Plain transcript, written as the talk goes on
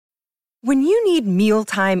When you need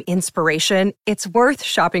mealtime inspiration, it's worth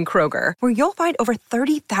shopping Kroger, where you'll find over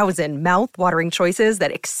 30,000 mouth-watering choices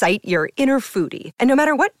that excite your inner foodie. And no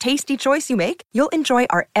matter what tasty choice you make, you'll enjoy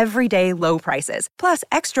our everyday low prices, plus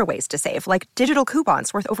extra ways to save, like digital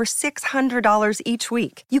coupons worth over $600 each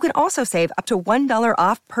week. You can also save up to $1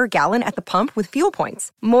 off per gallon at the pump with fuel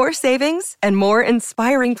points. More savings and more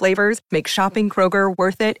inspiring flavors make shopping Kroger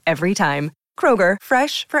worth it every time. Kroger,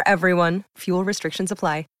 fresh for everyone. Fuel restrictions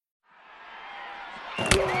apply.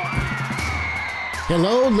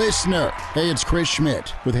 Hello, listener. Hey, it's Chris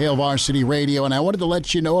Schmidt with Hail Varsity Radio, and I wanted to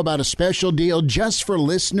let you know about a special deal just for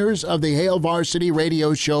listeners of the Hail Varsity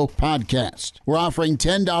Radio Show podcast. We're offering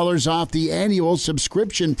 $10 off the annual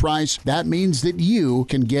subscription price. That means that you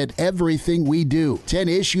can get everything we do. 10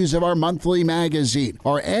 issues of our monthly magazine,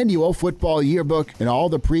 our annual football yearbook, and all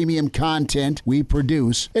the premium content we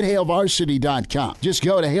produce at HailVarsity.com. Just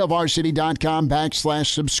go to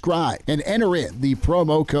HailVarsity.com/subscribe and enter in the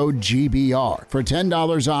promo code GBR for $10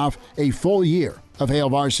 off a full year of Hail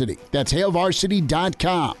Varsity. That's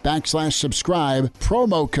HailVarsity.com/subscribe,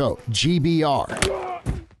 promo code GBR.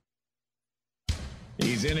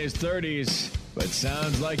 He's in his 30s, but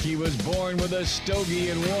sounds like he was born with a stogie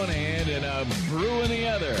in one hand and a brew in the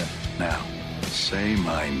other. Now, say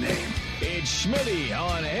my name. It's Schmitty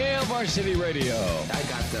on Hail Varsity Radio. I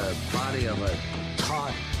got the body of a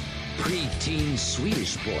taut, preteen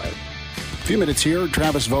Swedish boy. A few minutes here,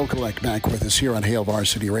 Travis Vokalek back with us here on Hail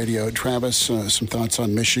Varsity Radio. Travis, some thoughts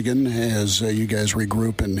on Michigan as you guys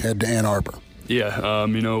regroup and head to Ann Arbor. Yeah,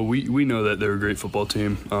 we know that they're a great football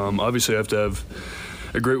team. Obviously, I have to have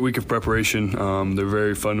a great week of preparation. They're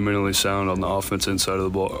very fundamentally sound on the offense and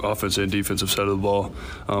defensive side of the ball,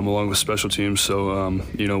 along with special teams. So,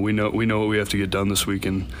 we know what we have to get done this week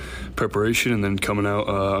in preparation, and then coming out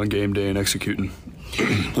on game day and executing.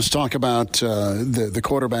 Let's talk about the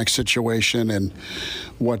quarterback situation and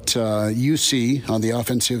what you see on the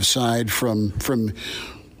offensive side from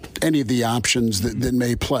any of the options that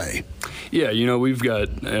may play. Yeah, we've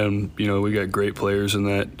got great players in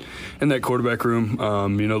that quarterback room.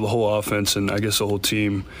 The whole offense and I guess the whole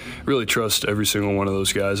team really trust every single one of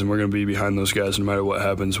those guys, and we're going to be behind those guys no matter what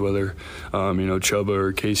happens, whether Chuba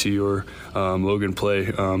or Casey or Logan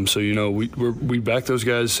play. So we back those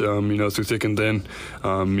guys through thick and thin.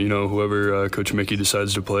 Whoever Coach Mickey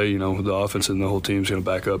decides to play, the offense and the whole team's going to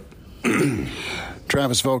back up.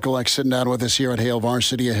 Travis Vokalek sitting down with us here at Hail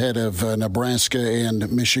Varsity ahead of Nebraska and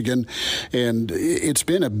Michigan. And it's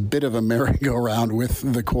been a bit of a merry-go-round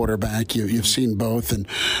with the quarterback. You've seen both. And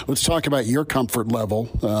let's talk about your comfort level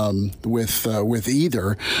with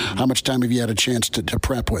either. How much time have you had a chance to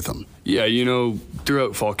prep with them? Yeah,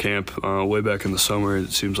 throughout fall camp, way back in the summer,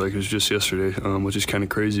 it seems like it was just yesterday, which is kind of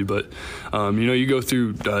crazy. But, you go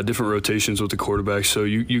through different rotations with the quarterbacks, so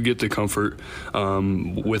you get the comfort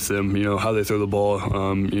with them, how they throw the ball,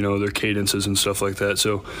 their cadences and stuff like that.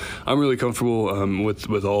 So I'm really comfortable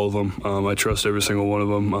with all of them. I trust every single one of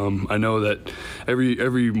them. I know that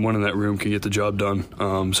every one in that room can get the job done.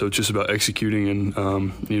 So it's just about executing, and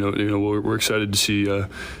we're excited to see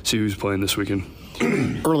who's playing this weekend.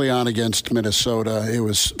 Early on against Minnesota, it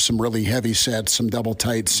was some really heavy sets, some double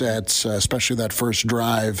tight sets, especially that first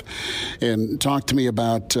drive. And talk to me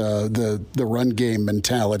about the run game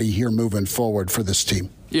mentality here moving forward for this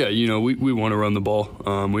team. Yeah, we want to run the ball.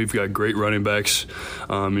 We've got great running backs.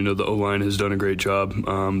 The O-line has done a great job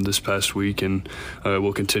this past week, and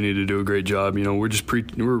we'll continue to do a great job. We're just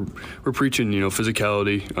we're preaching,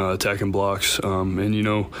 physicality, attacking blocks,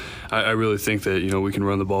 and I really think that we can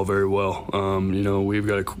run the ball very well. We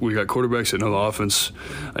got quarterbacks that know the offense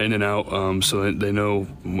in and out, so that they know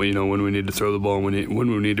when we need to throw the ball and when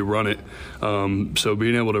we need to run it. So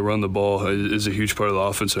being able to run the ball is a huge part of the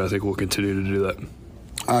offense, and I think we'll continue to do that.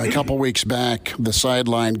 A couple weeks back, the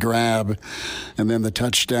sideline grab and then the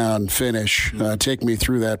touchdown finish. Take me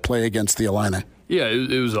through that play against the Illini. Yeah,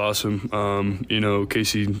 it was awesome.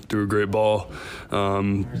 Casey threw a great ball,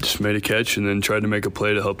 just made a catch, and then tried to make a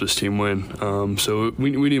play to help this team win. So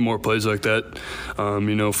we need more plays like that,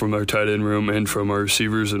 from our tight end room and from our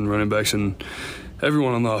receivers and running backs and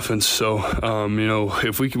everyone on the offense. So,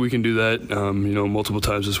 if we can do that, multiple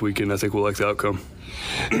times this weekend, I think we'll like the outcome.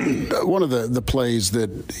 One of the plays that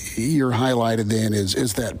you're highlighted in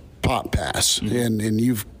is that pop pass, and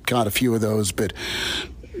you've caught a few of those, but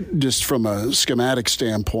just from a schematic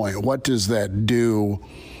standpoint, what does that do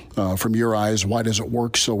from your eyes? Why does it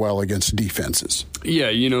work so well against defenses? Yeah,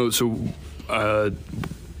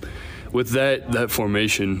 with that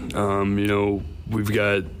formation, we've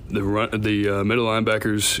got the middle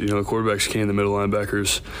linebackers, the quarterbacks can the middle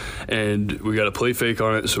linebackers, and we got a play fake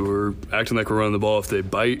on it, so we're acting like we're running the ball. If they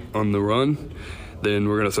bite on the run, then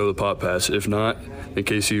we're going to throw the pop pass. If not, then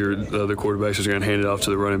Casey or the other quarterbacks is going to hand it off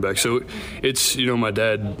to the running back. So it's, my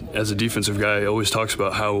dad, as a defensive guy, always talks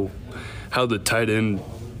about how the tight end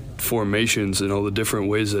formations and all the different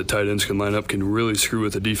ways that tight ends can line up can really screw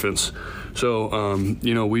with the defense. So,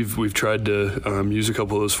 we've tried to use a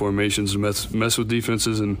couple of those formations to mess with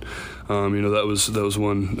defenses, and, that was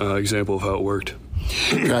one example of how it worked.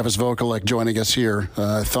 Travis Vokolek joining us here.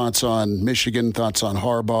 Thoughts on Michigan, thoughts on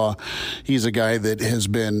Harbaugh. He's a guy that has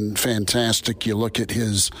been fantastic. You look at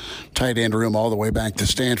his tight end room all the way back to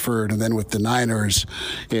Stanford and then with the Niners,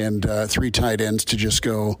 and 3 tight ends to just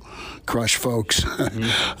go crush folks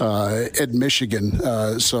at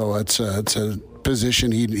Michigan. So it's a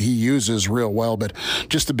position he uses real well. But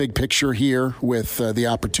just the big picture here with the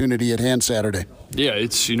opportunity at hand Saturday. Yeah,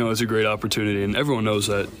 it's a great opportunity, and everyone knows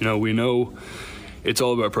that. We know it's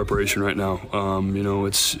all about preparation right now.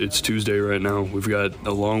 It's Tuesday right now. We've got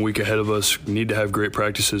a long week ahead of us. We need to have great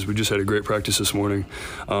practices. We just had a great practice this morning.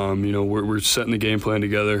 We're setting the game plan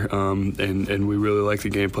together, and we really like the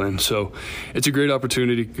game plan. So it's a great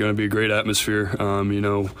opportunity. Going to be a great atmosphere.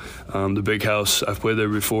 The big house. I've played there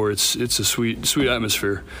before. It's a sweet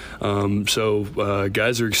atmosphere. So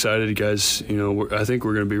guys are excited. Guys, I think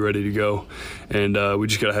we're going to be ready to go, and we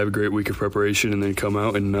just got to have a great week of preparation and then come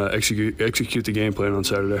out and execute the game plan on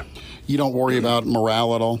Saturday. You don't worry about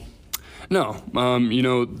morale at all? No.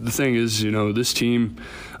 The thing is, this team,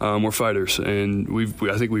 we're fighters, and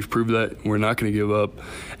I think we've proved that. We're not going to give up,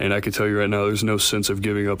 and I can tell you right now, there's no sense of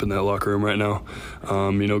giving up in that locker room right now.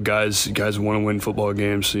 Guys want to win football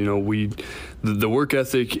games. The work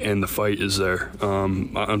ethic and the fight is there.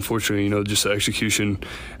 Unfortunately, just the execution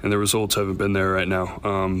and the results haven't been there right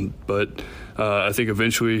now. But I think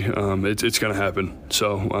eventually it's going to happen.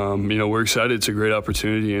 So, we're excited. It's a great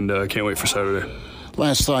opportunity, and I can't wait for Saturday.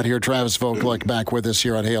 Last thought here, Travis Vokolek back with us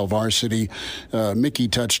here on Hail Varsity. Mickey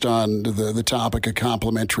touched on the topic of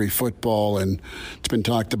complimentary football, and it's been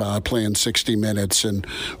talked about playing 60 minutes. And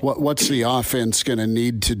what's the offense going to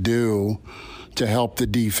need to do to help the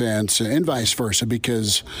defense and vice versa?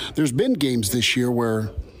 Because there's been games this year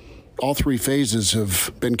where all 3 phases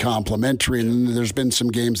have been complementary, and there's been some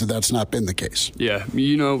games that's not been the case. Yeah,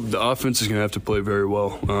 the offense is going to have to play very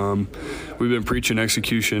well. We've been preaching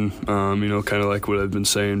execution, kind of like what I've been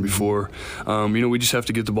saying before. We just have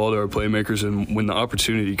to get the ball to our playmakers, and when the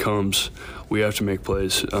opportunity comes, we have to make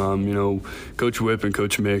plays. Coach Whip and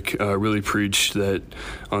Coach Mick really preached that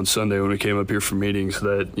on Sunday when we came up here for meetings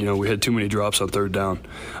that, we had too many drops on 3rd down,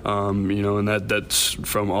 and that's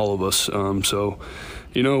from all of us.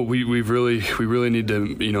 We really need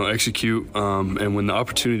to, execute, and when the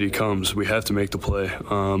opportunity comes, we have to make the play,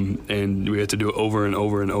 and we have to do it over and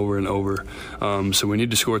over and over and over. So we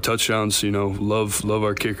need to score touchdowns. Love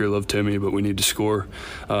our kicker, love Timmy, but we need to score.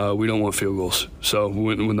 We don't want field goals. So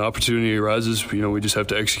when the opportunity arises, we just have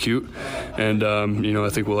to execute, and I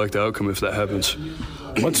think we'll like the outcome if that happens.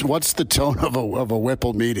 What's the tone of a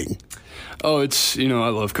Whipple meeting? Oh, it's, I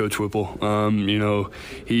love Coach Whipple.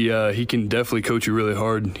 He can definitely coach you really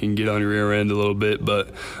hard. He can get on your rear end a little bit, but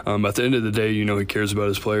at the end of the day, he cares about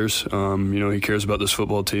his players. He cares about this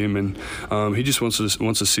football team, and he just wants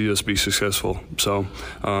to see us be successful. So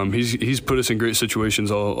he's put us in great situations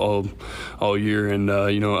all year, and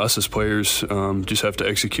us as players just have to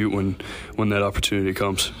execute when that opportunity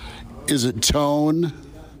comes. Is it tone?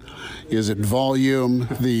 Is it volume,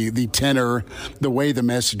 the tenor, the way the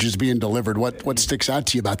message is being delivered? What sticks out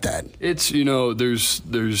to you about that? It's,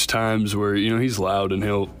 there's times where, he's loud and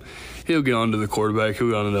he'll get onto the quarterback, he'll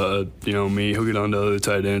get onto, me, he'll get onto other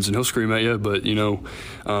tight ends, and he'll scream at you. But,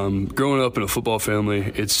 growing up in a football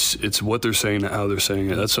family, it's what they're saying, not how they're saying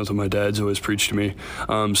it. That's something my dad's always preached to me.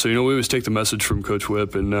 So, we always take the message from Coach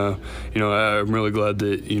Whip, and, I'm really glad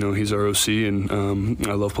that, he's our OC, and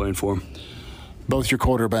I love playing for him. Both your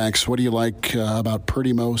quarterbacks, what do you like about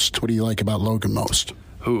Purdy most? What do you like about Logan most?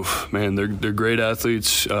 Oof, man, they're great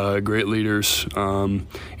athletes, great leaders.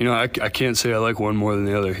 I can't say I like one more than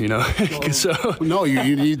the other, So no,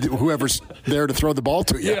 you need whoever's there to throw the ball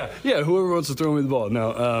to you. Yeah, whoever wants to throw me the ball.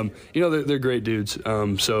 No, they're great dudes. They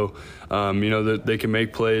can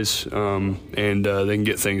make plays, and they can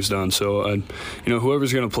get things done. So,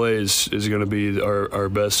 whoever's going to play is going to be our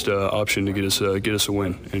best option to get us a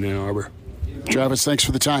win in Ann Arbor. Travis, thanks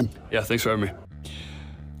for the time. Yeah, thanks for having me.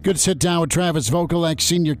 Good to sit down with Travis Vokolek,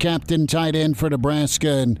 senior captain, tight end for Nebraska,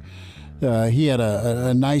 and he had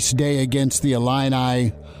a nice day against the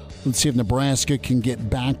Illini. Let's see if Nebraska can get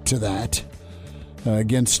back to that.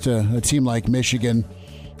 against a team like Michigan.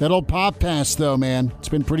 That old pop pass, though, man, it's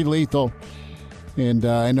been pretty lethal. And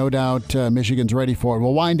I no doubt Michigan's ready for it.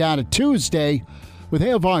 We'll wind down a Tuesday with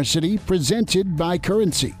Hail Varsity, presented by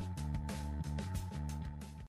Currency.